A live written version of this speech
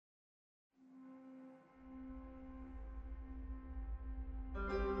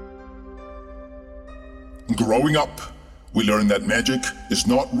Growing up, we learn that magic is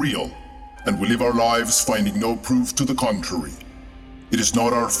not real, and we live our lives finding no proof to the contrary. It is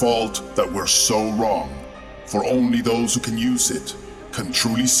not our fault that we're so wrong, for only those who can use it can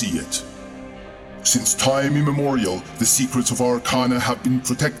truly see it. Since time immemorial, the secrets of Arcana have been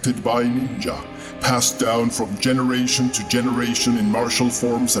protected by ninja, passed down from generation to generation in martial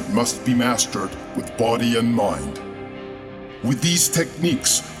forms that must be mastered with body and mind. With these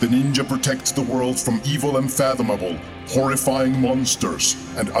techniques, the ninja protects the world from evil unfathomable, horrifying monsters,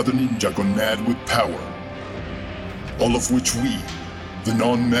 and other ninja gone mad with power. All of which we, the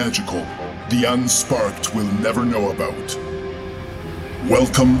non-magical, the unsparked, will never know about.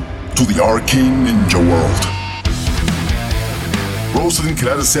 Welcome to the Arcane Ninja World. Rosalind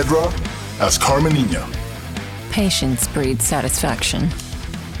Cedra as Carmenina. Patience breeds satisfaction.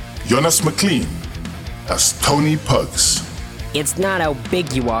 Jonas McLean as Tony Pugs. It's not how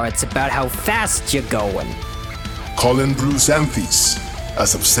big you are, it's about how fast you're going. Colin Bruce Anthes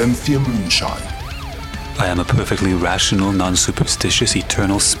as Absenthia Moonshine. I am a perfectly rational, non-superstitious,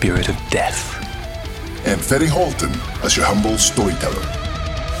 eternal spirit of death. And Ferry Holton as your humble storyteller.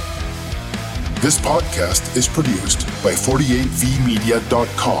 This podcast is produced by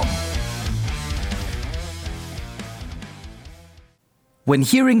 48vmedia.com. When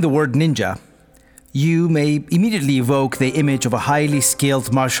hearing the word ninja, you may immediately evoke the image of a highly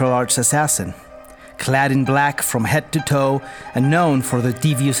skilled martial arts assassin, clad in black from head to toe and known for their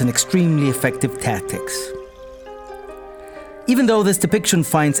devious and extremely effective tactics. Even though this depiction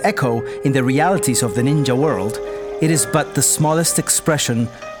finds echo in the realities of the ninja world, it is but the smallest expression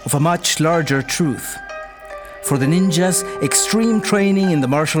of a much larger truth. For the ninjas, extreme training in the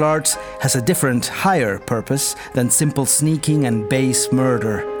martial arts has a different, higher purpose than simple sneaking and base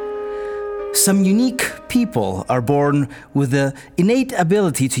murder. Some unique people are born with the innate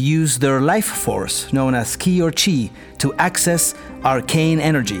ability to use their life force, known as ki or chi, to access arcane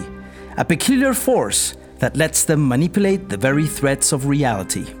energy, a peculiar force that lets them manipulate the very threads of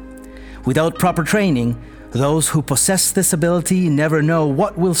reality. Without proper training, those who possess this ability never know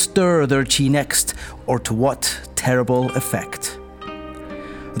what will stir their chi next or to what terrible effect.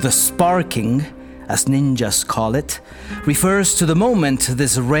 The sparking, as ninjas call it, refers to the moment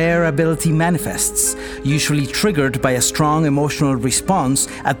this rare ability manifests, usually triggered by a strong emotional response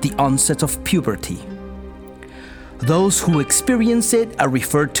at the onset of puberty. Those who experience it are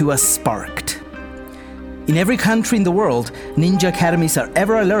referred to as sparked. In every country in the world, ninja academies are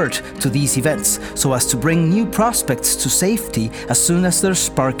ever alert to these events so as to bring new prospects to safety as soon as their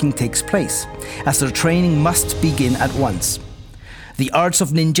sparking takes place, as their training must begin at once. The arts of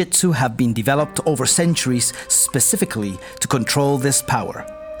ninjutsu have been developed over centuries specifically to control this power.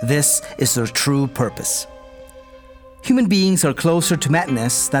 This is their true purpose. Human beings are closer to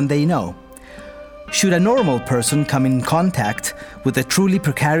madness than they know. Should a normal person come in contact with the truly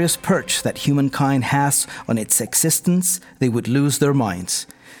precarious perch that humankind has on its existence, they would lose their minds.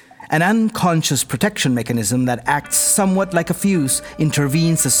 An unconscious protection mechanism that acts somewhat like a fuse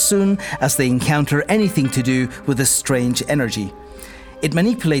intervenes as soon as they encounter anything to do with this strange energy. It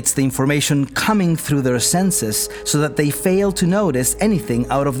manipulates the information coming through their senses so that they fail to notice anything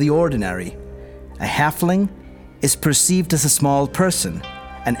out of the ordinary. A halfling is perceived as a small person,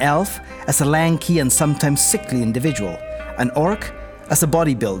 an elf as a lanky and sometimes sickly individual, an orc as a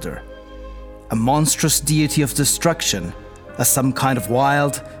bodybuilder, a monstrous deity of destruction as some kind of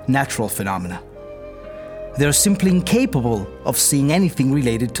wild, natural phenomena. They are simply incapable of seeing anything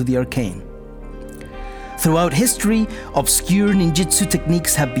related to the arcane. Throughout history, obscure ninjutsu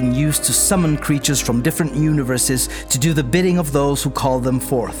techniques have been used to summon creatures from different universes to do the bidding of those who call them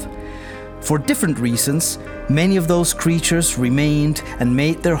forth. For different reasons, many of those creatures remained and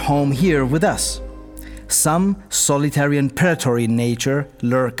made their home here with us. Some, solitary and predatory in nature,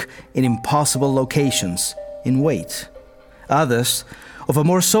 lurk in impossible locations, in wait. Others, of a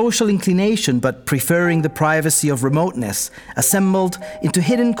more social inclination but preferring the privacy of remoteness, assembled into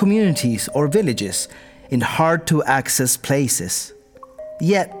hidden communities or villages in hard-to-access places.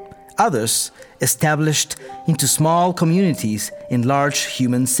 Yet others established into small communities in large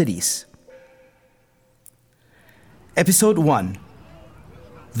human cities. Episode 1.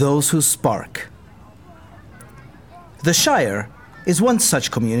 Those Who Spark. The Shire is one such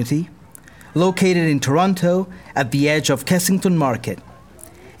community, located in Toronto at the edge of Kensington Market.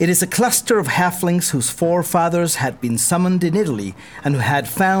 It is a cluster of halflings whose forefathers had been summoned in Italy and who had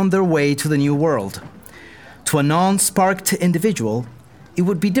found their way to the New World. To a non-sparked individual, it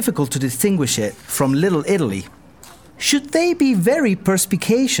would be difficult to distinguish it from Little Italy. Should they be very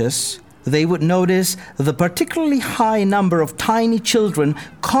perspicacious, they would notice the particularly high number of tiny children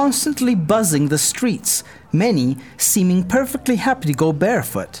constantly buzzing the streets, many seeming perfectly happy to go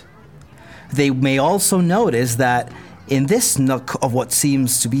barefoot. They may also notice that in this nook of what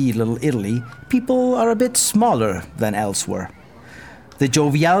seems to be Little Italy, people are a bit smaller than elsewhere. The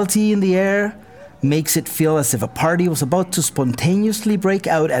joviality in the air makes it feel as if a party was about to spontaneously break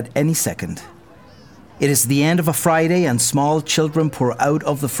out at any second. It is the end of a Friday and small children pour out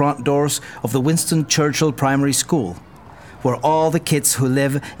of the front doors of the Winston Churchill Primary School, where all the kids who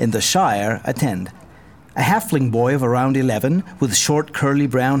live in the Shire attend. A halfling boy of around 11, with short curly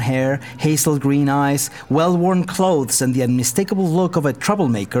brown hair, hazel green eyes, well-worn clothes and the unmistakable look of a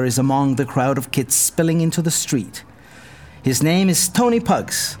troublemaker is among the crowd of kids spilling into the street. His name is Tony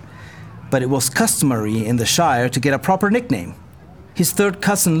Pugs, but it was customary in the Shire to get a proper nickname. His third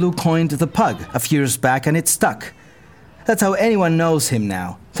cousin Lou coined the Pug a few years back and it stuck. That's how anyone knows him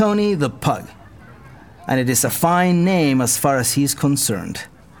now, Tony the Pug. And it is a fine name as far as he's concerned.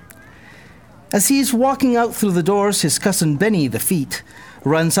 As he is walking out through the doors, his cousin Benny the Feet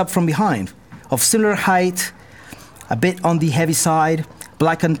runs up from behind, of similar height, a bit on the heavy side,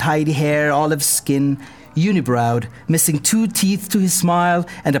 black untidy hair, olive skin, unibrowed, missing 2 teeth to his smile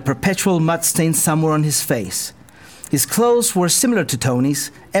and a perpetual mud stain somewhere on his face. His clothes were similar to Tony's.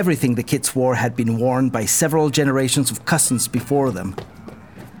 Everything the kids wore had been worn by several generations of cousins before them.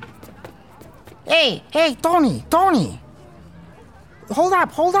 Hey, Tony! Hold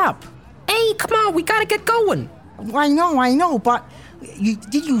up! Hey, come on, we gotta get going. I know, but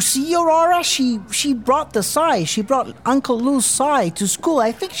did you see Aurora? She brought the sai. She brought Uncle Lou's sai to school.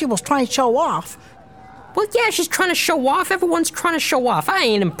 I think she was trying to show off. Well, yeah, she's trying to show off. Everyone's trying to show off. I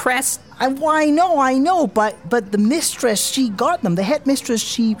ain't impressed. I know, but the mistress, she got them. The headmistress,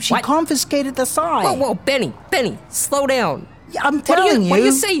 she confiscated the sai. Whoa, Benny, slow down. Yeah, I'm telling you. What are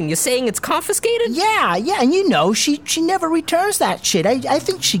you saying? You're saying it's confiscated? Yeah, and you know, she never returns that shit. I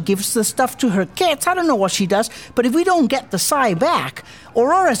think she gives the stuff to her kids. I don't know what she does, but if we don't get the sai back,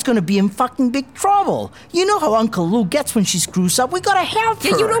 Aurora's gonna be in fucking big trouble. You know how Uncle Lou gets when she screws up. We gotta help her.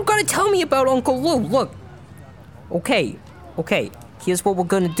 Yeah, you don't gotta tell me about Uncle Lou. Look. Okay, here's what we're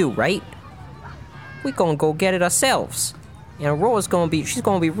gonna do, right? We're gonna go get it ourselves. And Aurora's she's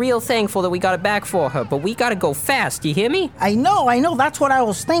gonna be real thankful that we got it back for her, but we gotta go fast, you hear me? I know, that's what I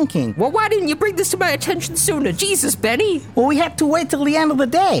was thinking. Well, why didn't you bring this to my attention sooner? Jesus, Benny! Well, we had to wait till the end of the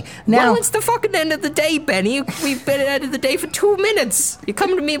day. Well, it's the fucking end of the day, Benny. We've been at the end of the day for 2 minutes. You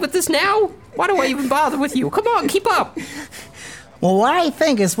coming to me with this now? Why do I even bother with you? Come on, keep up. Well, what I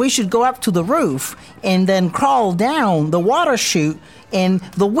think is we should go up to the roof and then crawl down the water chute, and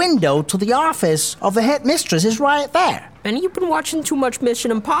the window to the office of the headmistress is right there. Benny, you've been watching too much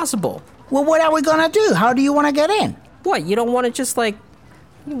Mission Impossible. Well, what are we gonna do? How do you want to get in? What, you don't want to just,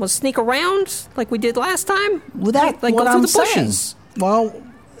 sneak around like we did last time? Well, that's what go I'm through the saying. bushes. Well,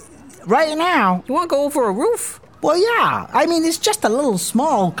 right now... You want to go over a roof? Well, yeah. I mean, it's just a little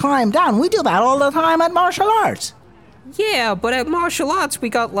small climb down. We do that all the time at martial arts. Yeah, but at martial arts, we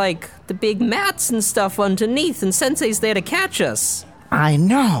got, the big mats and stuff underneath, and Sensei's there to catch us. I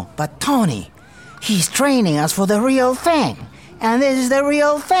know, but Tony, he's training us for the real thing. And this is the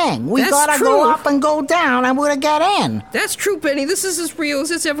real thing. We gotta go up and go down, and we're gonna get in. That's true, Benny. This is as real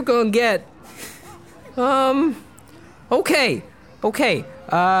as it's ever gonna get. Okay,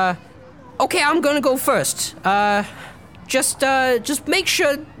 I'm gonna go first. Just make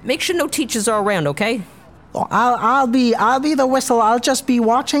sure no teachers are around, okay? Well, I'll be the whistle. I'll just be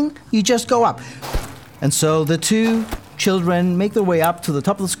watching. You just go up. And so the 2 children make their way up to the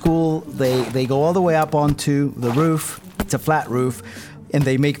top of the school. They go all the way up onto the roof. It's a flat roof. And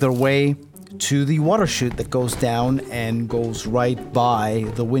they make their way to the water chute that goes down and goes right by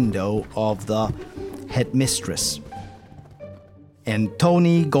the window of the headmistress. And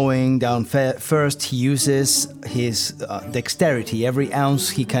Tony, going down first, he uses his dexterity, every ounce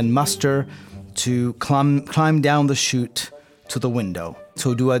he can muster, to climb down the chute to the window.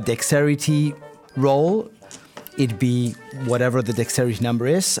 So do a dexterity roll. It'd be whatever the dexterity number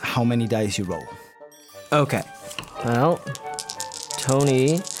is, how many dice you roll. Okay. Well,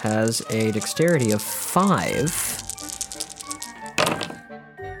 Tony has a dexterity of 5.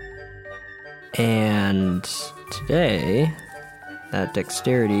 And today, that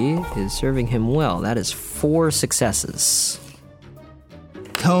dexterity is serving him well. That is 4 successes.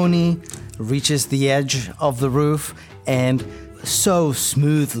 Tony reaches the edge of the roof, and so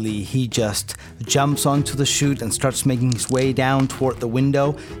smoothly he just jumps onto the chute and starts making his way down toward the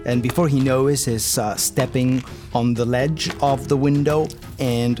window. And before he knows, is stepping on the ledge of the window,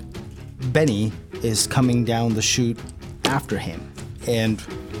 and Benny is coming down the chute after him. And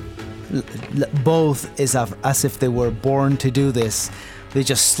both as if they were born to do this. They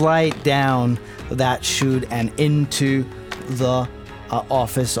just slide down that chute and into the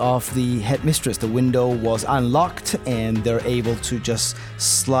office of the headmistress. The window was unlocked and they're able to just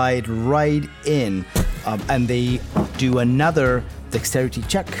slide right in. And they do another dexterity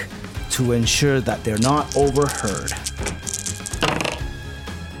check to ensure that they're not overheard.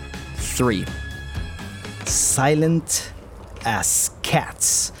 3. Silent as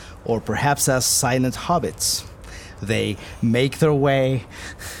cats, or perhaps as silent hobbits. They make their way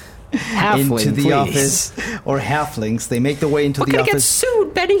Halfling, into the please. office, or halflings. They make their way into We're the gonna get office.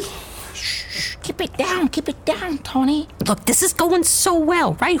 sued, Benny. Keep it down, Tony. Look, this is going so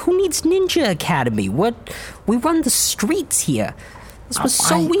well, right? Who needs Ninja Academy? What? We run the streets here. This was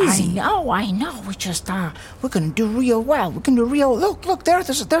so easy. I know. We're gonna do real well. We're gonna do real. Look, there's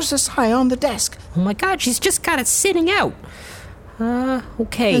a sign on the desk. Oh my God, she's just got it sitting out.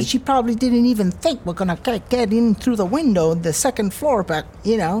 Okay. And she probably didn't even think we're gonna get in through the window, the second floor, but,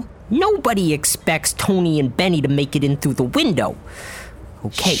 Nobody expects Tony and Benny to make it in through the window.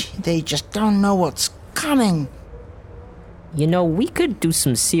 Okay. They just don't know what's coming. We could do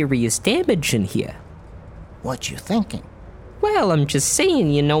some serious damage in here. What you thinking? Well, I'm just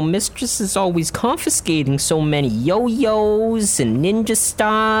saying, Mistress is always confiscating so many yo-yos and ninja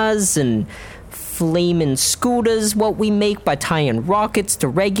stars and flaming scooters, what we make by tying rockets to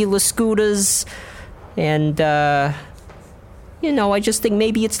regular scooters. And, I just think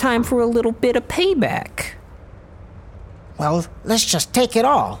maybe it's time for a little bit of payback. Well, let's just take it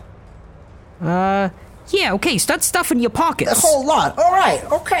all. Yeah, okay, start stuffing your pockets. A whole lot. All right,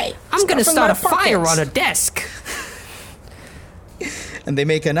 okay. I'm gonna Stuffing start my a fire pockets. on a desk. And they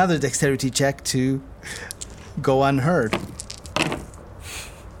make another dexterity check to go unheard.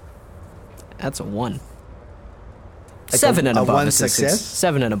 That's a 1. Like 7 and a above one is success?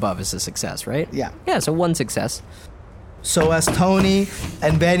 7 and above is a success, right? Yeah. Yeah, so 1 success. So as Tony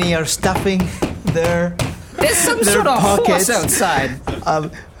and Benny are stuffing their There's some their sort of pockets, horse outside.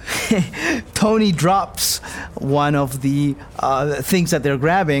 Tony drops one of the things that they're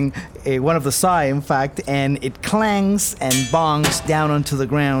grabbing, one of the sai, in fact, and it clangs and bongs down onto the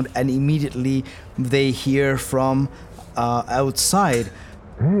ground, and immediately they hear from outside.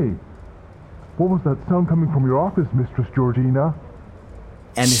 Hey, what was that sound coming from your office, Mistress Georgina?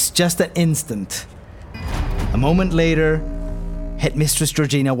 And it's just an instant. A moment later, Headmistress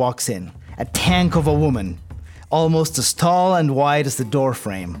Georgina walks in, a tank of a woman, almost as tall and wide as the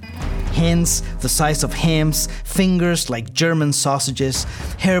doorframe. Hands the size of hams, fingers like German sausages,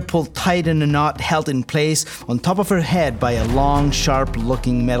 hair pulled tight in a knot held in place on top of her head by a long,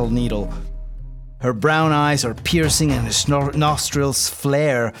 sharp-looking metal needle. Her brown eyes are piercing and her nostrils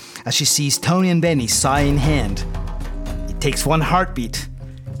flare as she sees Tony and Benny, sai in hand. It takes one heartbeat,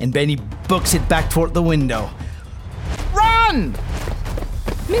 and Benny books it back toward the window. Run!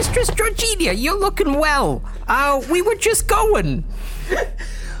 Mistress Georgina, you're looking well. We were just going.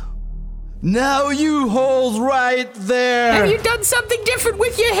 Now you hold right there. Have you done something different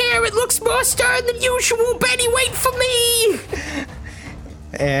with your hair? It looks more stern than usual. Benny, wait for me.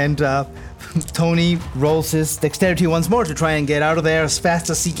 And Tony rolls his dexterity once more to try and get out of there as fast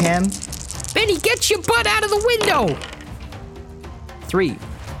as he can. Benny, get your butt out of the window. 3.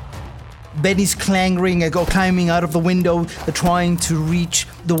 Benny's clangering and climbing out of the window, trying to reach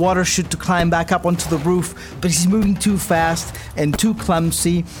the water chute to climb back up onto the roof, but he's moving too fast and too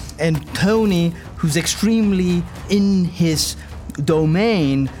clumsy. And Tony, who's extremely in his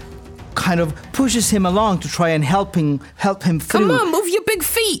domain, kind of pushes him along to try and help him through. Come on, move your big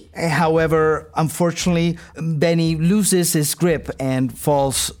feet. However, unfortunately, Benny loses his grip and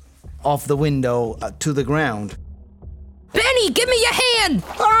falls off the window to the ground. Benny, give me your hand.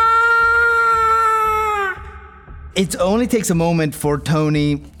 It only takes a moment for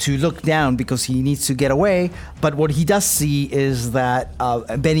Tony to look down because he needs to get away, but what he does see is that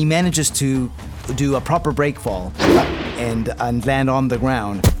Benny manages to do a proper breakfall and land on the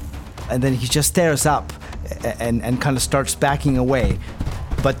ground. And then he just stares up and kind of starts backing away.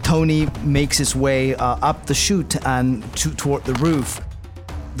 But Tony makes his way up the chute and toward the roof.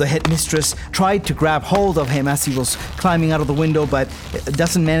 The headmistress tried to grab hold of him as he was climbing out of the window, but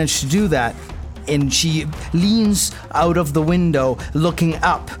doesn't manage to do that. And she leans out of the window, looking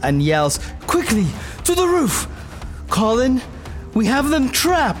up, and yells, "Quickly, to the roof! Colin, we have them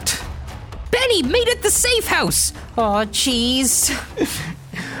trapped!" Benny, meet at the safe house. Oh, jeez.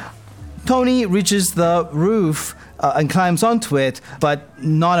 Tony reaches the roof and climbs onto it, but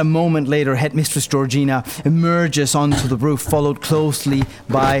not a moment later, Headmistress Georgina emerges onto the roof, followed closely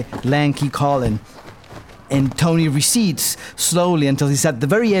by lanky Colin. and Tony recedes slowly until he's at the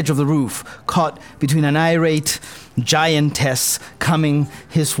very edge of the roof, caught between an irate giantess coming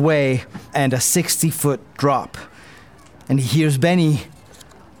his way and a 60-foot drop. And he hears Benny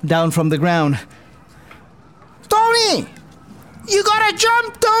down from the ground. Tony! You gotta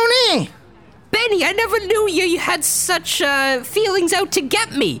jump, Tony! Benny, I never knew you had such feelings out to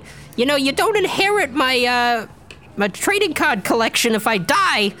get me. You know, you don't inherit my trading card collection if I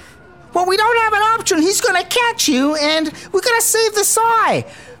die. Well, we don't have an option. He's gonna catch you, and we gotta save the Psy.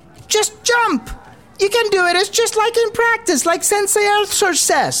 Just jump. You can do it. It's just like in practice, like Sensei Earthsearch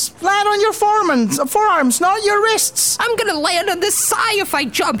says. Land on your forearms, not your wrists. I'm gonna land on this Psy if I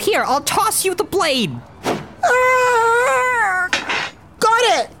jump. Here, I'll toss you the blade. Got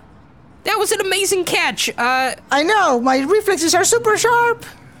it. That was an amazing catch. I know. My reflexes are super sharp.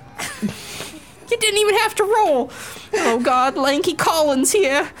 You didn't even have to roll. Oh, God, Lanky Collins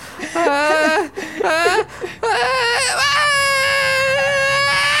here.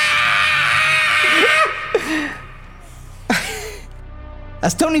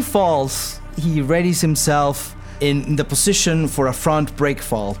 As Tony falls, he readies himself in the position for a front break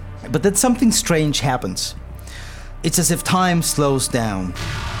fall. But then something strange happens. It's as if time slows down.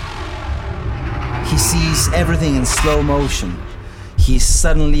 He sees everything in slow motion. He's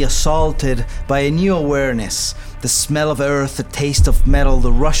suddenly assaulted by a new awareness. The smell of earth, the taste of metal,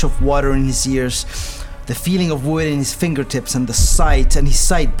 the rush of water in his ears, the feeling of wood in his fingertips, and his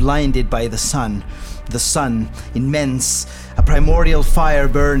sight blinded by the sun. The sun, immense, a primordial fire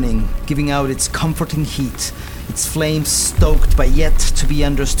burning, giving out its comforting heat, its flames stoked by yet to be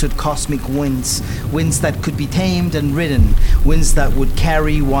understood cosmic winds that could be tamed and ridden, winds that would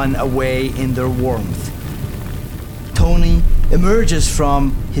carry one away in their warmth. Tony emerges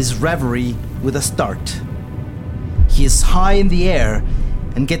from his reverie with a start. He is high in the air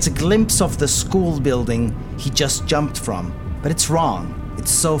and gets a glimpse of the school building he just jumped from, but it's wrong.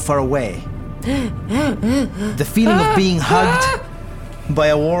 It's so far away. The feeling of being hugged by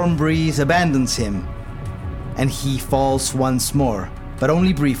a warm breeze abandons him, and he falls once more, but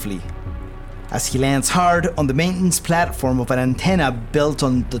only briefly, as he lands hard on the maintenance platform of an antenna built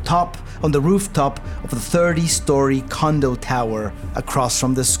on the rooftop of the 30-story condo tower across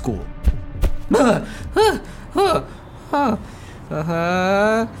from the school. The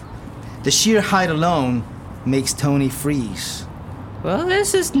sheer height alone makes Tony freeze. Well,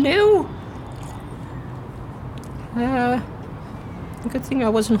 this is new. Good thing I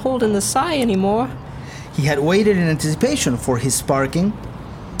wasn't holding the Psy anymore. He had waited in anticipation for his sparking,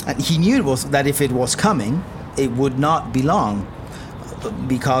 and he knew that if it was coming, it would not be long,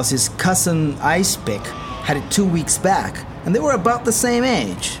 because his cousin Icepick had it 2 weeks back, and they were about the same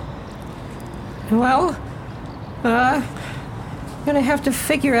age. Well, I'm gonna have to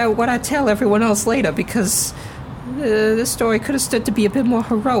figure out what I tell everyone else later, because this story could have stood to be a bit more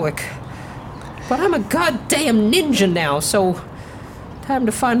heroic. But I'm a goddamn ninja now, so time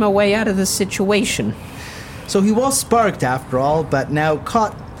to find my way out of this situation. So he was sparked after all, but now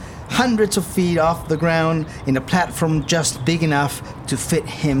caught hundreds of feet off the ground in a platform just big enough to fit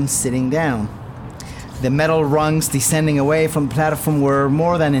him sitting down. The metal rungs descending away from the platform were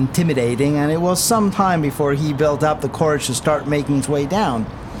more than intimidating, and it was some time before he built up the courage to start making his way down,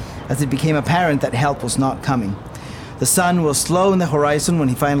 as it became apparent that help was not coming. The sun was low in the horizon when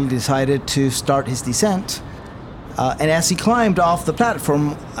he finally decided to start his descent, and as he climbed off the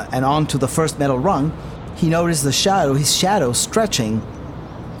platform and onto the first metal rung, he noticed his shadow stretching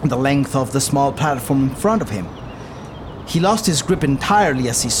the length of the small platform in front of him. He lost his grip entirely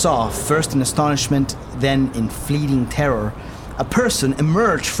as he saw, first in astonishment, then in fleeting terror, a person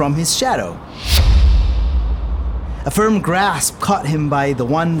emerge from his shadow. A firm grasp caught him by the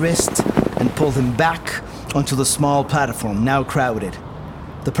one wrist and pulled him back onto the small platform, now crowded.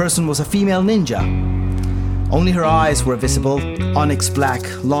 The person was a female ninja. Only her eyes were visible, onyx black,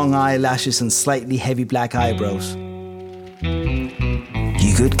 long eyelashes and slightly heavy black eyebrows.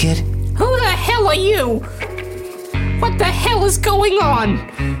 You good, kid? Who the hell are you? What the hell is going on?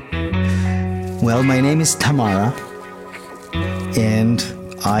 Well, my name is Tamara, and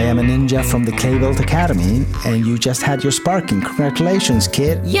I am a ninja from the Claybelt Academy, and you just had your sparking. Congratulations,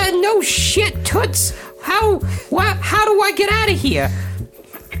 kid. Yeah, no shit, Toots. How do I get out of here?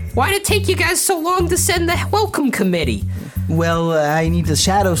 Why did it take you guys so long to send the welcome committee? Well, I need the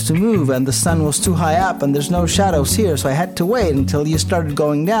shadows to move, and the sun was too high up, and there's no shadows here, so I had to wait until you started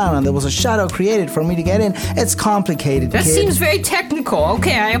going down, and there was a shadow created for me to get in. It's complicated, That kid. seems very technical.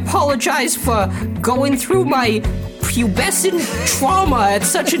 Okay, I apologize for going through my pubescent trauma at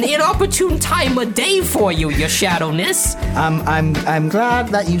such an inopportune time of day for you, your shadowness. I'm glad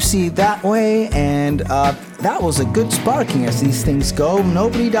that you see it that way, and that was a good sparking as these things go.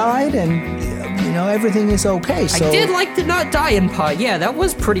 Nobody died, and everything is okay. So I did like the not dying part. Yeah, that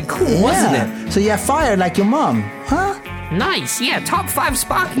was pretty cool, wasn't it? So you have fired like your mom, huh? Nice. Yeah, top 5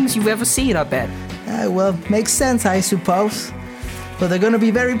 sparkings you've ever seen, I bet. Well, makes sense, I suppose. But they're gonna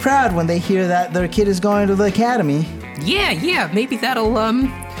be very proud when they hear that their kid is going to the academy. Yeah, maybe that'll,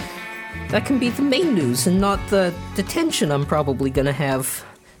 that can be the main news and not the detention I'm probably gonna have.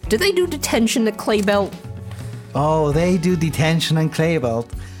 Do they do detention at Claybelt? Oh, they do detention and Claybelt.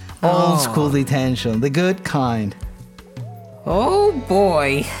 Old school detention, the good kind. Oh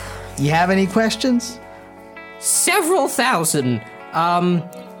boy. You have any questions? Several thousand.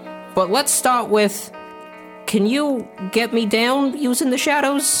 But let's start with, can you get me down using the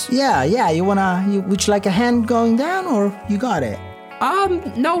shadows? Yeah, would you like a hand going down, or you got it?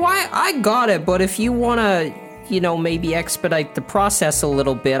 No, I got it, but if you wanna, maybe expedite the process a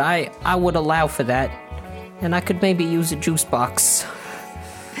little bit, I would allow for that. And I could maybe use a juice box.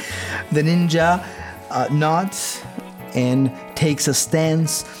 The ninja nods and takes a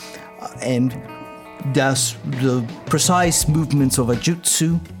stance and does the precise movements of a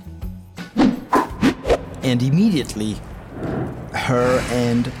jutsu. And immediately, her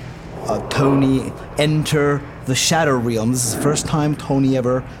and Tony enter the shadow realm. This is the first time Tony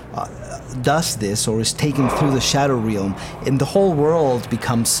ever does this or is taken through the shadow realm. And the whole world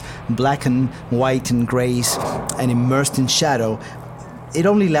becomes black and white and grays and immersed in shadow. It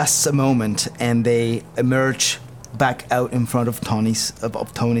only lasts a moment, and they emerge back out in front of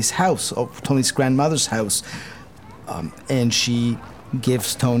Tony's house, of Tony's grandmother's house. And she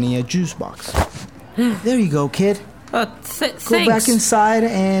gives Tony a juice box. There you go, kid. Thanks. Go back inside,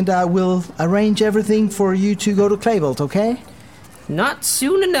 and we'll arrange everything for you to go to Claybelt, okay? Not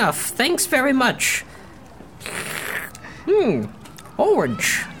soon enough. Thanks very much.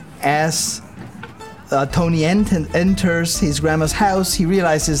 Orange. As Tony enters his grandma's house, he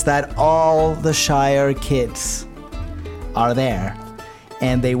realizes that all the Shire kids are there.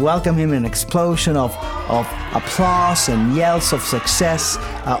 And they welcome him in an explosion of applause and yells of success,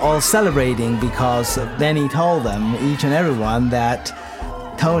 all celebrating because then he told them, each and everyone, that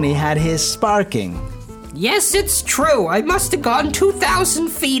Tony had his sparking. Yes, it's true. I must have gone 2,000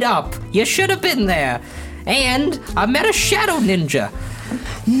 feet up. You should have been there. And I met a shadow ninja.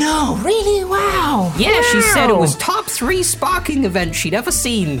 No, really? Wow. Yeah, wow. She said it was top 3 sparking event she'd ever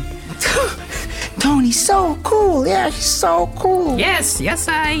seen. Tony's so cool. Yeah, he's so cool. Yes,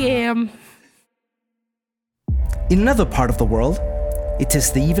 I am. In another part of the world, it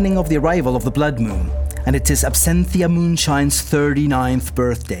is the evening of the arrival of the blood moon, and it is Absenthia Moonshine's 39th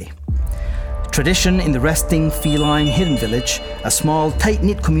birthday. Tradition in the resting feline hidden village, a small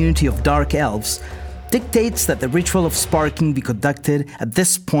tight-knit community of dark elves, dictates that the ritual of sparking be conducted at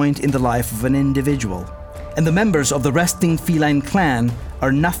this point in the life of an individual. And the members of the resting feline clan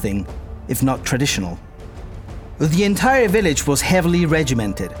are nothing if not traditional. The entire village was heavily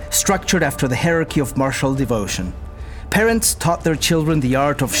regimented, structured after the hierarchy of martial devotion. Parents taught their children the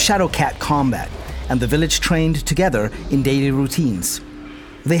art of shadowcat combat, and the village trained together in daily routines.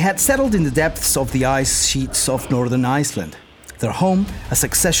 They had settled in the depths of the ice sheets of northern Iceland. Their home, a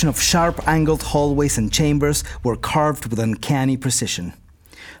succession of sharp-angled hallways and chambers, were carved with uncanny precision.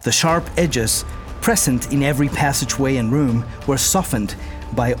 The sharp edges, present in every passageway and room, were softened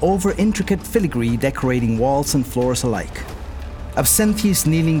by over-intricate filigree decorating walls and floors alike. Absenthies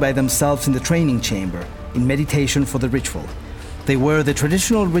kneeling by themselves in the training chamber, in meditation for the ritual. They wear the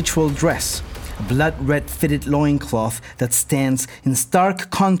traditional ritual dress, a blood-red fitted loincloth that stands in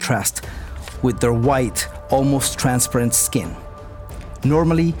stark contrast with their white, almost transparent skin.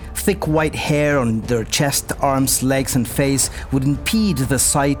 Normally, thick white hair on their chest, arms, legs, and face would impede the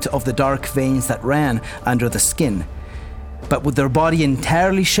sight of the dark veins that ran under the skin. But with their body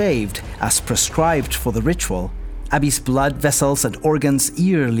entirely shaved, as prescribed for the ritual, Abby's blood vessels and organs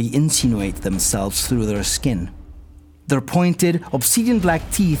eerily insinuate themselves through their skin. Their pointed,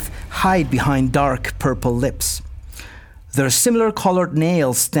 obsidian-black teeth hide behind dark purple lips. Their similar-colored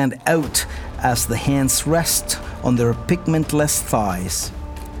nails stand out as the hands rest on their pigmentless thighs.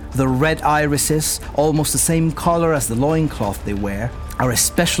 Their red irises, almost the same color as the loincloth they wear, are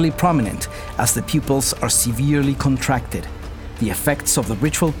especially prominent as the pupils are severely contracted, the effects of the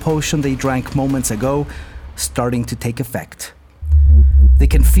ritual potion they drank moments ago starting to take effect. They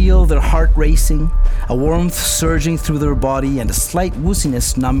can feel their heart racing, a warmth surging through their body, and a slight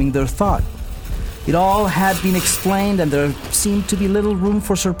wooziness numbing their thought. It all had been explained, and there seemed to be little room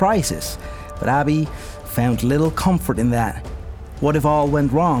for surprises. But Abby found little comfort in that. What if all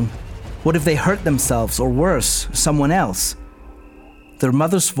went wrong? What if they hurt themselves, or worse, someone else? Their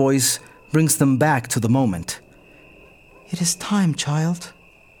mother's voice brings them back to the moment. "It is time, child.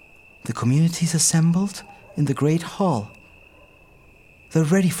 The community's assembled in the great hall. They're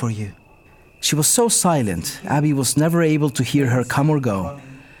ready for you." She was so silent, Abby was never able to hear her come or go.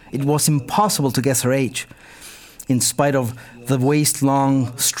 It was impossible to guess her age, in spite of the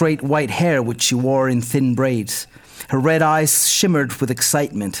waist-long, straight white hair which she wore in thin braids. Her red eyes shimmered with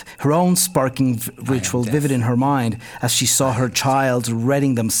excitement, her own sparking ritual vivid in her mind as she saw her child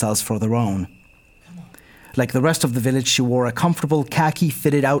readying themselves for their own. Like the rest of the village, she wore a comfortable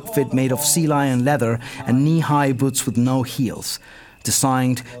khaki-fitted outfit made of sea lion leather and knee-high boots with no heels,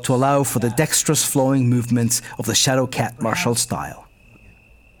 designed to allow for the dexterous flowing movements of the Shadow Cat martial style.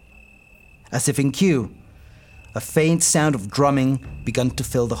 As if in cue, a faint sound of drumming began to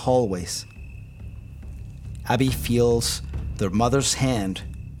fill the hallways. Abby feels their mother's hand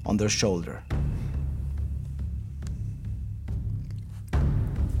on their shoulder.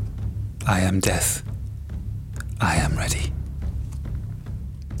 I am death. I am ready.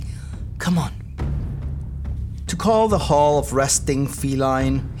 Come on. To call the Hall of Resting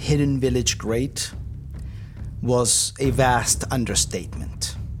Feline Hidden Village great was a vast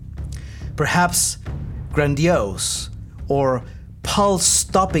understatement. Perhaps grandiose or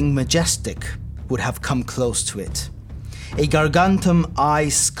pulse-stopping majestic would have come close to it. A gargantum eye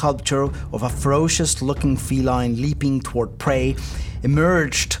sculpture of a ferocious-looking feline leaping toward prey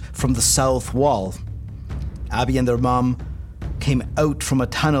emerged from the south wall. Abby and their mom came out from a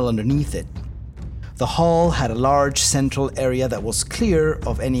tunnel underneath it. The hall had a large central area that was clear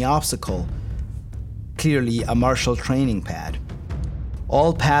of any obstacle, clearly a martial training pad.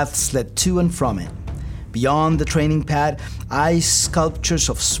 All paths led to and from it. Beyond the training pad, ice sculptures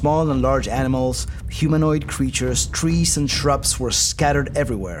of small and large animals, humanoid creatures, trees and shrubs were scattered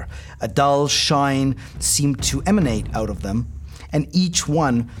everywhere. A dull shine seemed to emanate out of them, and each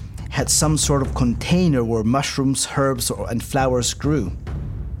one had some sort of container where mushrooms, herbs, and flowers grew.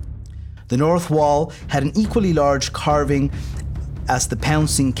 The north wall had an equally large carving as the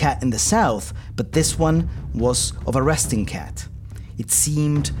pouncing cat in the south, but this one was of a resting cat. It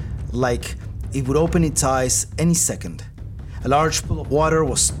seemed like it would open its eyes any second. A large pool of water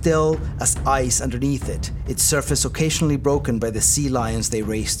was still as ice underneath it, its surface occasionally broken by the sea lions they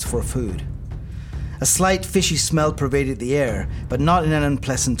raced for food. A slight fishy smell pervaded the air, but not in an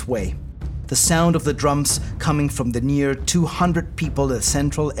unpleasant way. The sound of the drums coming from the near 200 people in the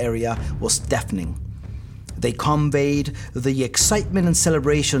central area was deafening. They conveyed the excitement and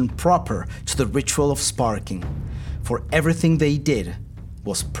celebration proper to the ritual of sparking, for everything they did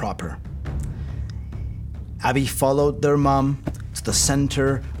was proper. Abby followed their mom to the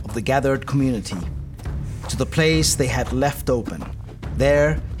center of the gathered community, to the place they had left open.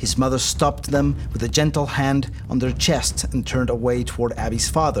 There, his mother stopped them with a gentle hand on their chest and turned away toward Abby's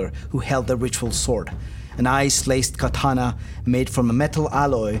father, who held the ritual sword, an ice-laced katana made from a metal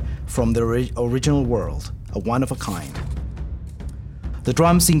alloy from the original world, a one-of-a-kind. The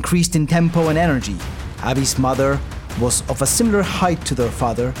drums increased in tempo and energy. Abby's mother was of a similar height to their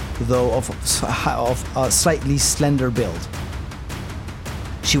father, though of a slightly slender build.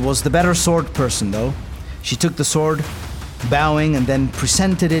 She was the better sword person, though. She took the sword, bowing, and then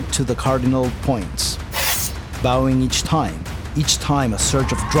presented it to the cardinal points, bowing each time a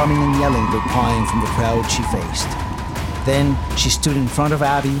surge of drumming and yelling replying from the crowd she faced. Then she stood in front of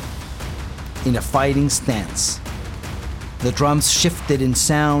Abby in a fighting stance. The drums shifted in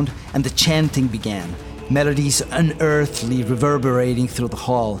sound and the chanting began, melodies unearthly reverberating through the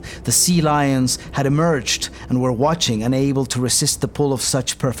hall. The sea lions had emerged and were watching, unable to resist the pull of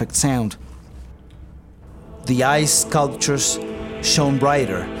such perfect sound. The ice sculptures shone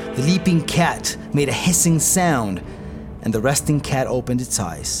brighter. The leaping cat made a hissing sound, and the resting cat opened its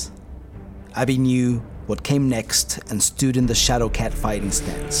eyes. Abby knew what came next and stood in the shadow cat fighting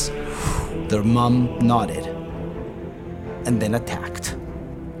stance. Their mom nodded, and then attacked.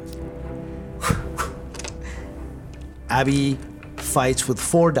 Abby fights with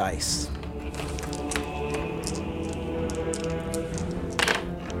 4 dice.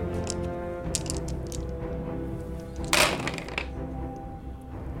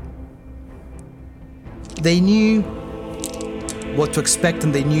 They knew what to expect,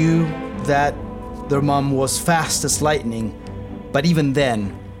 and they knew that their mom was fast as lightning, but even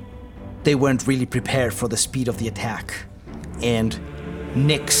then, they weren't really prepared for the speed of the attack, and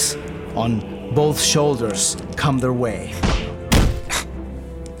nicks on both shoulders come their way.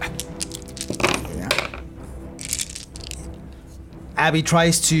 Abby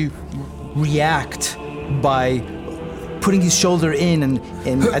tries to react by putting his shoulder in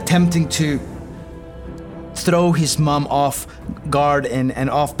and attempting to throw his mom off guard and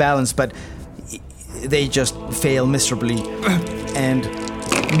off balance, but they just fail miserably. And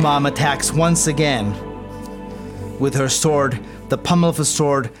mom attacks once again with her sword, the pommel of a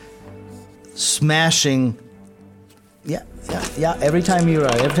sword, smashing. Yeah. Every time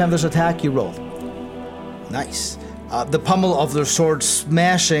there's attack, you roll. Nice. The pommel of their sword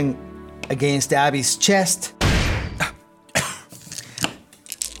smashing against Abby's chest.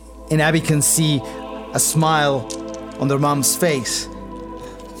 And Abby can see a smile on their mom's face.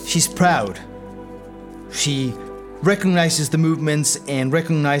 She's proud. She recognizes the movements and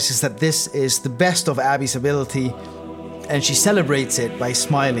recognizes that this is the best of Abby's ability, and she celebrates it by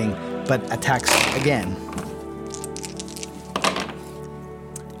smiling, but attacks again.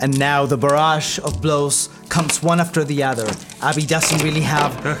 And now the barrage of blows comes one after the other. Abby doesn't really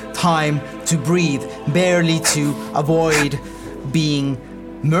have time to breathe, barely to avoid being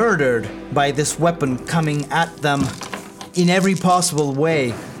murdered by this weapon coming at them in every possible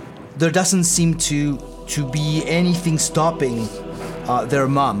way. There doesn't seem to be anything stopping their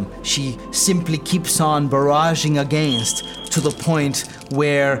mom. She simply keeps on barraging against, to the point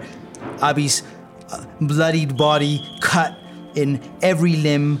where Abby's bloodied body, cut in every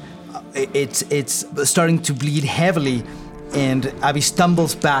limb, it's starting to bleed heavily, and Abby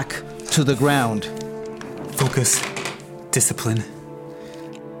stumbles back to the ground. Focus. Discipline.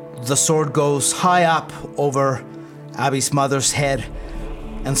 The sword goes high up over Abby's mother's head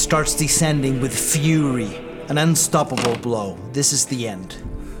and starts descending with fury, an unstoppable blow. This is the end.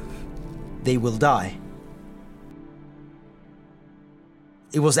 They will die.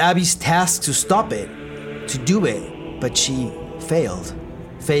 It was Abby's task to stop it, to do it, but she failed.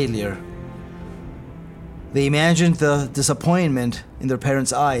 Failure. They imagined the disappointment in their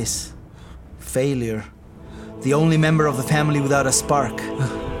parents' eyes. Failure. The only member of the family without a spark.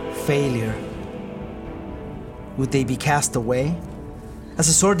 Failure. Would they be cast away? As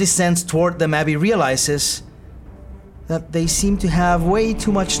the sword descends toward them, Abby realizes that they seem to have way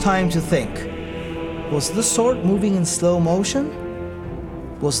too much time to think. Was the sword moving in slow motion?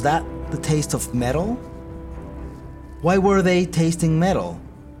 Was that the taste of metal? Why were they tasting metal?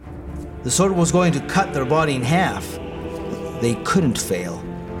 The sword was going to cut their body in half. They couldn't fail.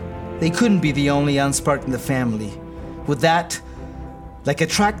 They couldn't be the only unsparked in the family. With that, like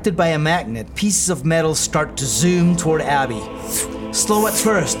attracted by a magnet, pieces of metal start to zoom toward Abby. Slow at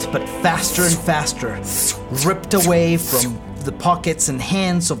first, but faster and faster. Ripped away from the pockets and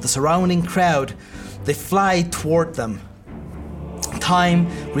hands of the surrounding crowd, they fly toward them. Time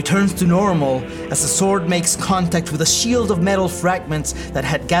returns to normal as the sword makes contact with a shield of metal fragments that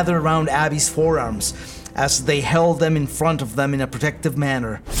had gathered around Abby's forearms as they held them in front of them in a protective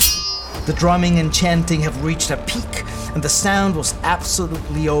manner. The drumming and chanting have reached a peak, and the sound was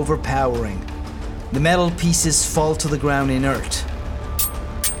absolutely overpowering. The metal pieces fall to the ground inert.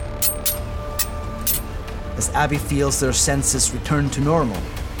 As Abby feels their senses return to normal,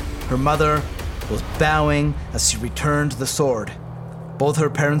 her mother was bowing as she returned the sword, both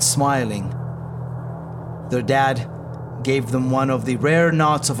her parents smiling. Their dad gave them one of the rare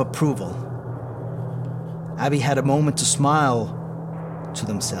nods of approval. Abby had a moment to smile to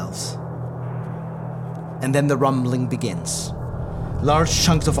themselves. And then the rumbling begins. Large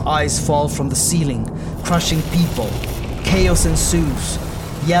chunks of ice fall from the ceiling, crushing people. Chaos ensues,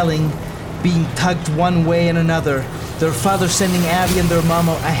 yelling, being tugged one way and another, their father sending Abby and their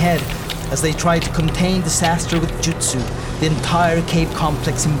mama ahead as they try to contain disaster with jutsu, the entire cave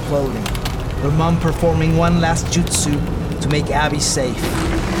complex imploding. Their mom performing one last jutsu to make Abby safe.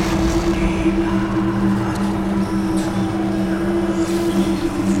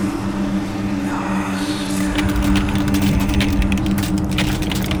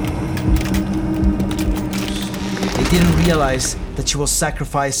 They didn't realize that she was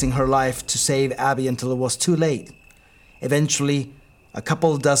sacrificing her life to save Abby until it was too late. Eventually, a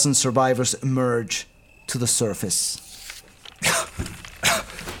couple dozen survivors emerge to the surface.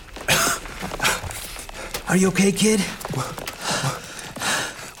 Are you okay, kid?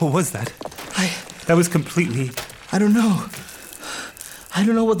 What was that? That was completely... I don't know. I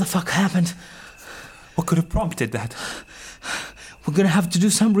don't know what the fuck happened. What could have prompted that? We're gonna have to do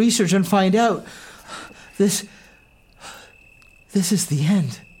some research and find out. This is the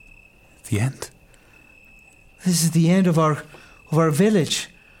end. The end? This is the end of our village.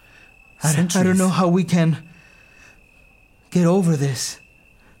 I don't know how we can get over this.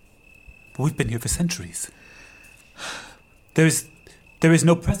 But we've been here for centuries. There is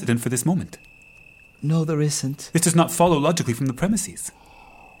no precedent for this moment. No, there isn't. This does not follow logically from the premises.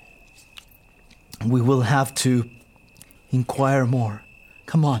 We will have to inquire more.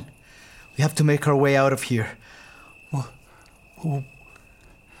 Come on. We have to make our way out of here.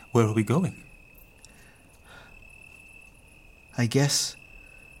 Where are we going? I guess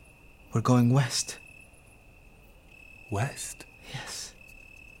we're going west. West? Yes.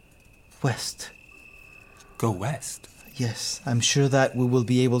 West. Go west? Yes, I'm sure that we will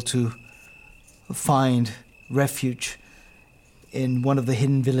be able to find refuge in one of the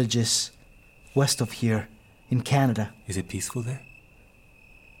hidden villages west of here in Canada. Is it peaceful there?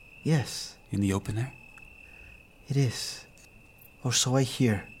 Yes, In the open air? it is. Or so I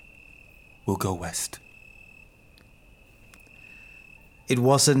hear. We'll go west. It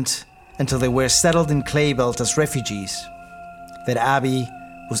wasn't until they were settled in Claybelt as refugees that Abby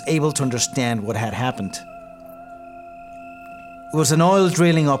was able to understand what had happened. It was an oil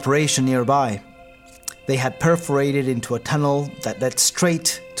drilling operation nearby. They had perforated into a tunnel that led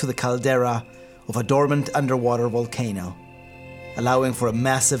straight to the caldera of a dormant underwater volcano, allowing for a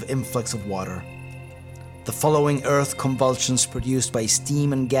massive influx of water. The following earth convulsions produced by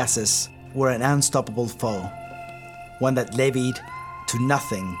steam and gases were an unstoppable foe, one that levied to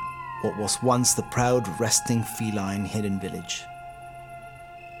nothing what was once the proud resting feline hidden village.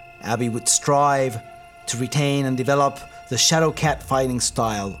 Abby would strive to retain and develop the shadow cat fighting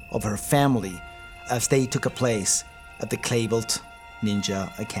style of her family as they took a place at the Claybelt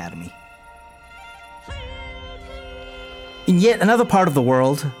Ninja Academy. In yet another part of the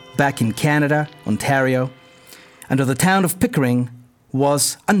world, back in Canada, Ontario, under the town of Pickering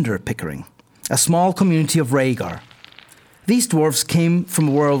was Under Pickering, a small community of Rhaegar. These dwarves came from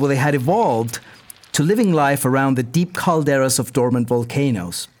a world where they had evolved to living life around the deep calderas of dormant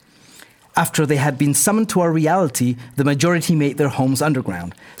volcanoes. After they had been summoned to our reality, the majority made their homes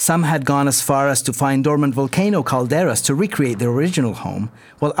underground. Some had gone as far as to find dormant volcano calderas to recreate their original home,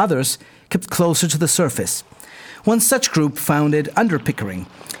 while others kept closer to the surface. One such group founded Under Pickering,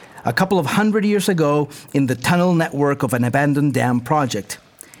 a couple of 100 years ago in the tunnel network of an abandoned dam project.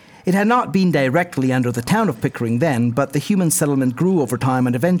 It had not been directly under the town of Pickering then, but the human settlement grew over time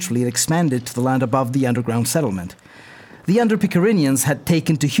and eventually it expanded to the land above the underground settlement. The Under-Pickerians had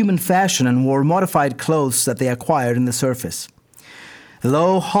taken to human fashion and wore modified clothes that they acquired in the surface. The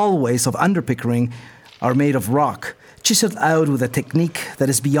low hallways of Under-Pickering are made of rock, chiseled out with a technique that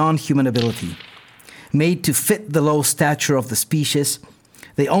is beyond human ability. Made to fit the low stature of the species,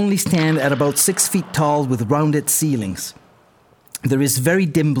 they only stand at about 6 feet tall with rounded ceilings. There is very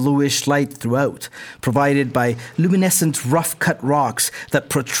dim bluish light throughout, provided by luminescent rough-cut rocks that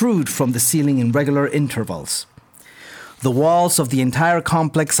protrude from the ceiling in regular intervals. The walls of the entire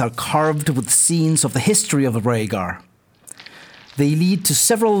complex are carved with scenes of the history of Rhaegar. They lead to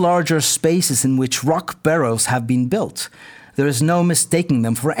several larger spaces in which rock barrows have been built. There is no mistaking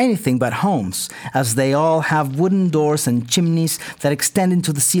them for anything but homes, as they all have wooden doors and chimneys that extend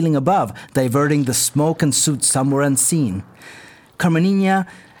into the ceiling above, diverting the smoke and soot somewhere unseen. Carmenina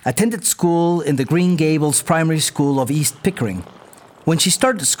attended school in the Green Gables Primary School of East Pickering. When she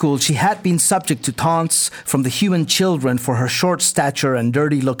started school, she had been subject to taunts from the human children for her short stature and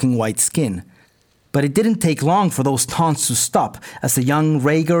dirty-looking white skin. But it didn't take long for those taunts to stop as the young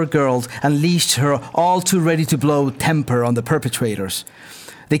Rhaegar girl unleashed her all-too-ready-to-blow temper on the perpetrators.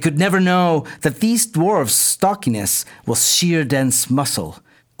 They could never know that these dwarves' stockiness was sheer dense muscle,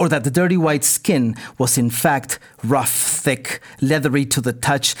 or that the dirty white skin was in fact rough, thick, leathery to the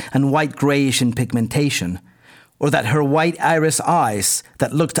touch and white-grayish in pigmentation, or that her white iris eyes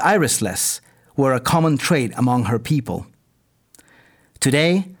that looked irisless were a common trait among her people.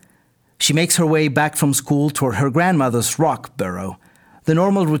 Today, she makes her way back from school toward her grandmother's rock burrow, the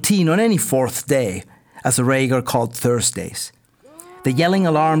normal routine on any fourth day, as the Rhaegar called Thursdays. The yelling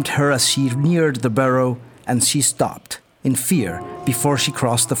alarmed her as she neared the burrow, and she stopped, in fear, before she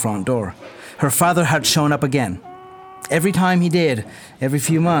crossed the front door. Her father had shown up again. Every time he did, every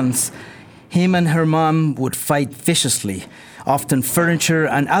few months, him and her mom would fight viciously. Often furniture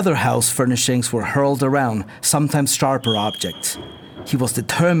and other house furnishings were hurled around, sometimes sharper objects. He was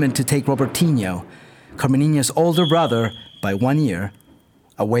determined to take Robertinho, Carmenina's older brother, by 1 year,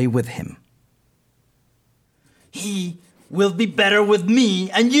 away with him. He will be better with me,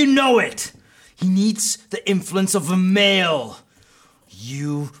 and you know it. He needs the influence of a male.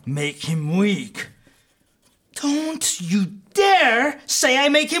 You make him weak. Don't you dare say I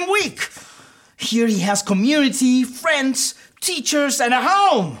make him weak. Here he has community, friends, teachers, and a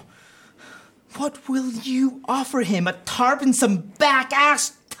home. What will you offer him? A tarp in some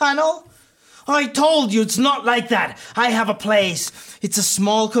back-ass tunnel? I told you it's not like that. I have a place. It's a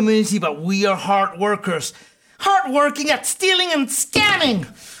small community, but we are hard workers. Hard working at stealing and scamming.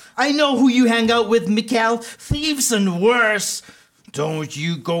 I know who you hang out with, Mikhail. Thieves and worse. Don't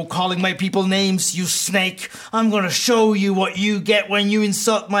you go calling my people names, you snake. I'm gonna show you what you get when you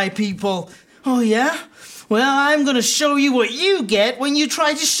insult my people. Oh, yeah? Well, I'm gonna show you what you get when you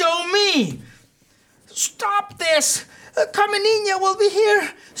try to show me. Stop this. Carmenina will be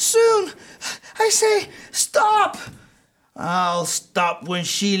here soon. I say, stop. I'll stop when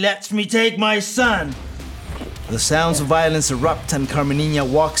she lets me take my son. The sounds of violence erupt and Carmenina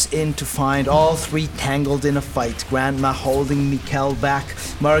walks in to find all three tangled in a fight. Grandma holding Mikhail back,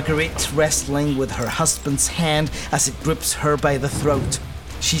 Marguerite wrestling with her husband's hand as it grips her by the throat.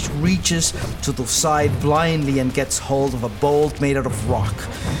 She reaches to the side blindly and gets hold of a bolt made out of rock.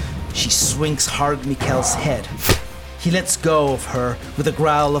 She swings hard at Mikhail's head. He lets go of her with a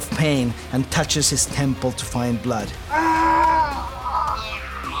growl of pain and touches his temple to find blood.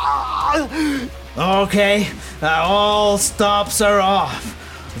 Okay, all stops are off.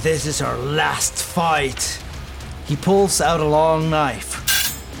 This is our last fight. He pulls out a long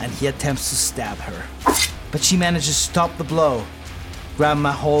knife and he attempts to stab her. But she manages to stop the blow,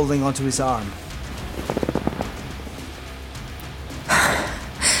 Grandma holding onto his arm.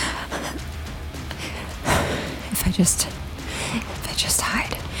 If I just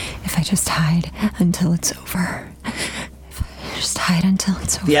hide until it's over. If I just hide until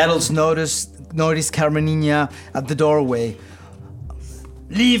it's over. The adults notice Carmenina at the doorway.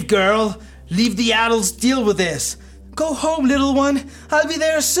 Leave, girl. Leave the adults deal with this. Go home, little one. I'll be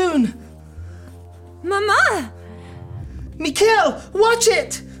there soon. Mama! Mikhail, watch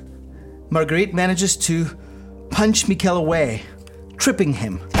it! Marguerite manages to punch Mikhail away, tripping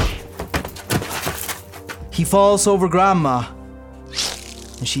him. He falls over Grandma,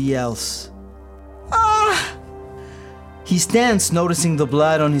 and she yells, "Ah!" He stands, noticing the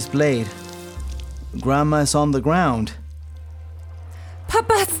blood on his blade. Grandma is on the ground.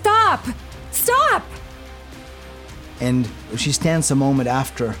 Papa, stop! Stop! And she stands a moment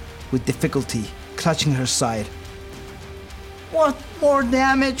after, with difficulty, clutching her side. What more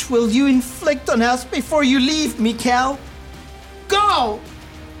damage will you inflict on us before you leave, Mikhail? Go!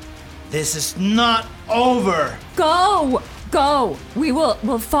 This is not over. Go! Go!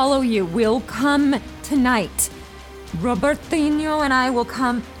 We'll follow you. We'll come tonight. Robertinho and I will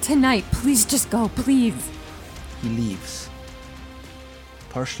come tonight. Please just go, please. He leaves,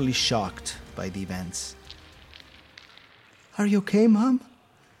 partially shocked by the events. Are you okay, Mom?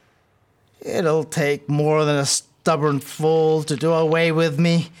 It'll take more than a stubborn fool to do away with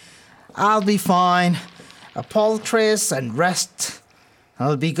me. I'll be fine. A poultice and rest.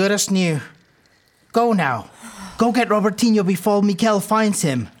 I'll be good as new. Go now. Go get Robertinho before Mikhail finds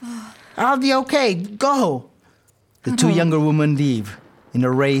him. I'll be okay. Go. The two younger women leave in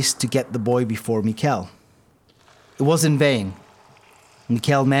a race to get the boy before Mikhail. It was in vain.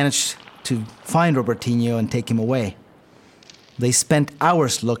 Mikhail managed to find Robertinho and take him away. They spent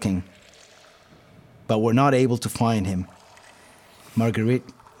hours looking, but were not able to find him. Marguerite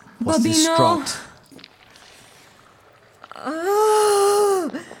was Babino. distraught.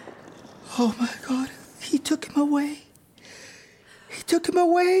 Oh my God, he took him away. He took him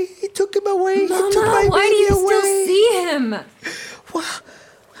away. He took him away. Mama, he took my why do baby you away. still see him? Well,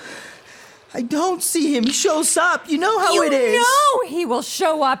 I don't see him. He shows up. You know how it is. You know he will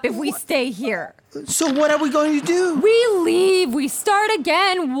show up if we stay here. So what are we going to do? We leave. We start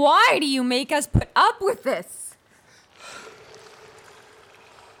again. Why do you make us put up with this?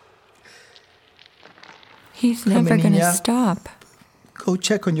 He's never going to stop. Go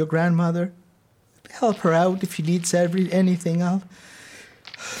check on your grandmother. Help her out if she needs anything.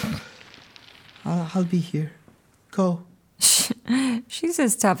 I'll be here. Go. She's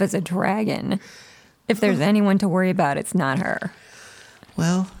as tough as a dragon. If there's anyone to worry about, it's not her.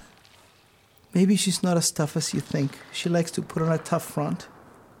 Well, maybe she's not as tough as you think. She likes to put on a tough front.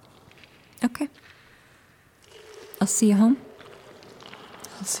 Okay. I'll see you home.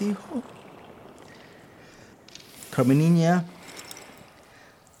 I'll see you home. Carmenina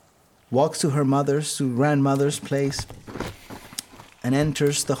walks to her grandmother's place, and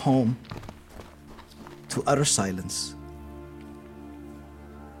enters the home to utter silence.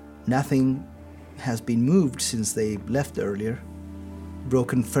 Nothing has been moved since they left earlier.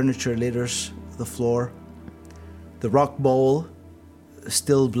 Broken furniture litters the floor. The rock bowl,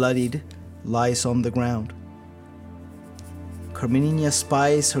 still bloodied, lies on the ground. Carmenina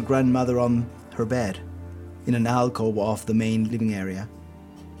spies her grandmother on her bed, in an alcove off the main living area.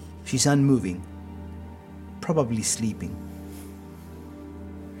 She's unmoving, probably sleeping.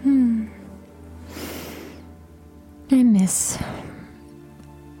 I miss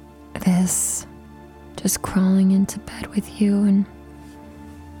this. Just crawling into bed with you and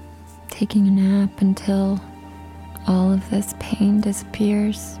taking a nap until all of this pain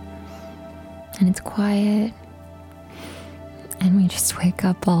disappears and it's quiet and we just wake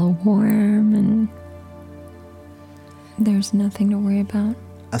up all warm and there's nothing to worry about.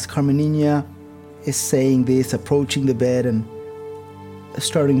 As Carmenina is saying this, approaching the bed and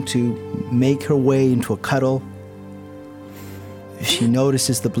starting to make her way into a cuddle, she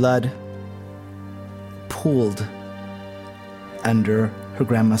notices the blood pooled under her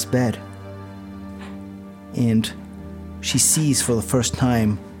grandma's bed. And she sees for the first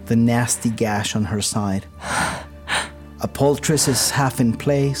time the nasty gash on her side. A poultice is half in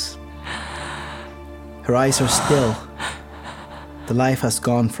place. Her eyes are still. The life has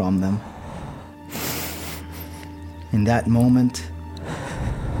gone from them. In that moment,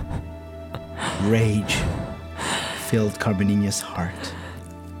 rage filled Carmenina's heart.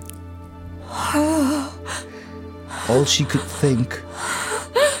 All she could think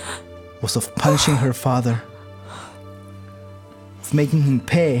was of punching her father, of making him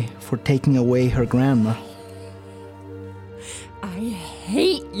pay for taking away her grandma. I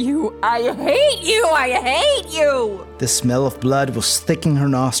hate you! I hate you! I hate you! The smell of blood was thick in her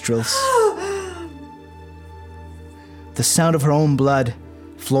nostrils. The sound of her own blood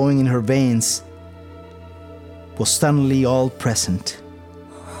flowing in her veins was suddenly all present.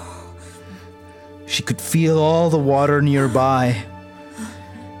 She could feel all the water nearby,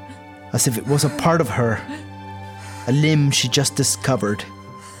 as if it was a part of her, a limb she just discovered.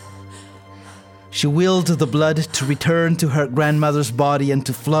 She willed the blood to return to her grandmother's body and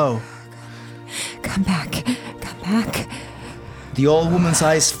to flow. Come back, come back. The old woman's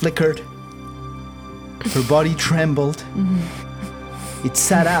eyes flickered. Her body trembled. It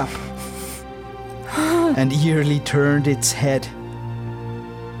sat up and eerily turned its head,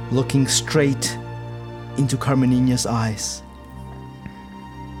 looking straight into Carmenina's eyes,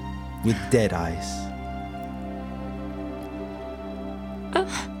 with dead eyes.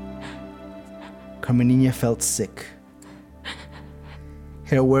 Carmenina felt sick,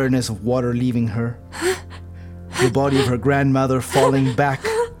 her awareness of water leaving her, the body of her grandmother falling back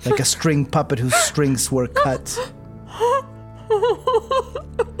like a string puppet whose strings were cut.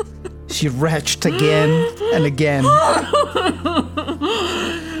 She retched again and again.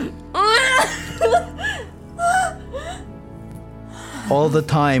 All the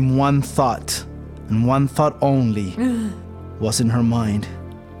time, one thought, and one thought only, was in her mind.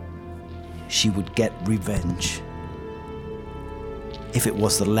 She would get revenge, if it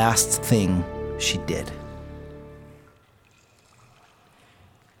was the last thing she did.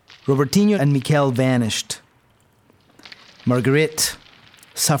 Robertinho and Mikel vanished. Marguerite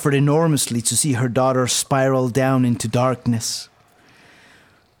suffered enormously to see her daughter spiral down into darkness.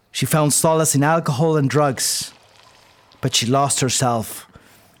 She found solace in alcohol and drugs, but she lost herself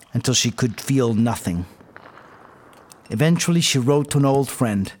until she could feel nothing. Eventually, she wrote to an old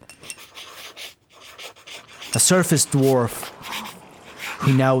friend, a surface dwarf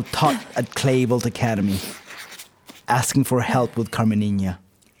who now taught at Claybolt Academy, asking for help with Carmenina.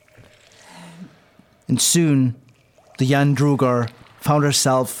 And soon, the young Drugar found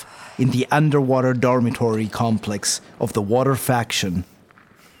herself in the underwater dormitory complex of the Water Faction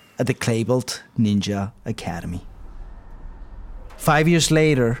at the Claybolt Ninja Academy. 5 years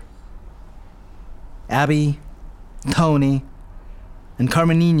later, Abby, Tony, and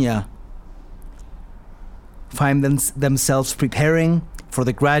Carmenina find themselves preparing for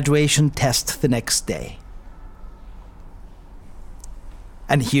the graduation test the next day.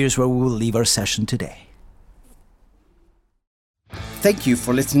 And here's where we will leave our session today. Thank you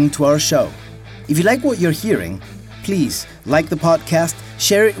for listening to our show. If you like what you're hearing, please like the podcast,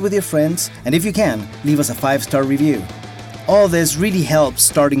 share it with your friends, and if you can, leave us a 5-star review. All this really helps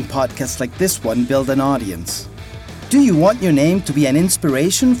starting podcasts like this one build an audience. Do you want your name to be an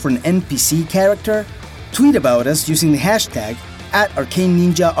inspiration for an NPC character? Tweet about us using the hashtag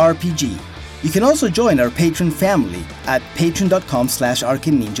 @ArcaneNinjaRPG. You can also join our Patreon family at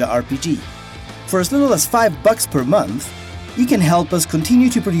patreon.com/ArcaneNinjaRPG. For as little as $5 per month, you can help us continue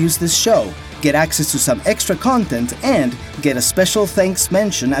to produce this show, get access to some extra content, and get a special thanks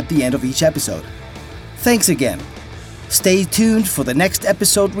mention at the end of each episode. Thanks again. Stay tuned for the next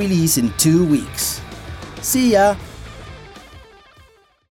episode release in 2 weeks. See ya!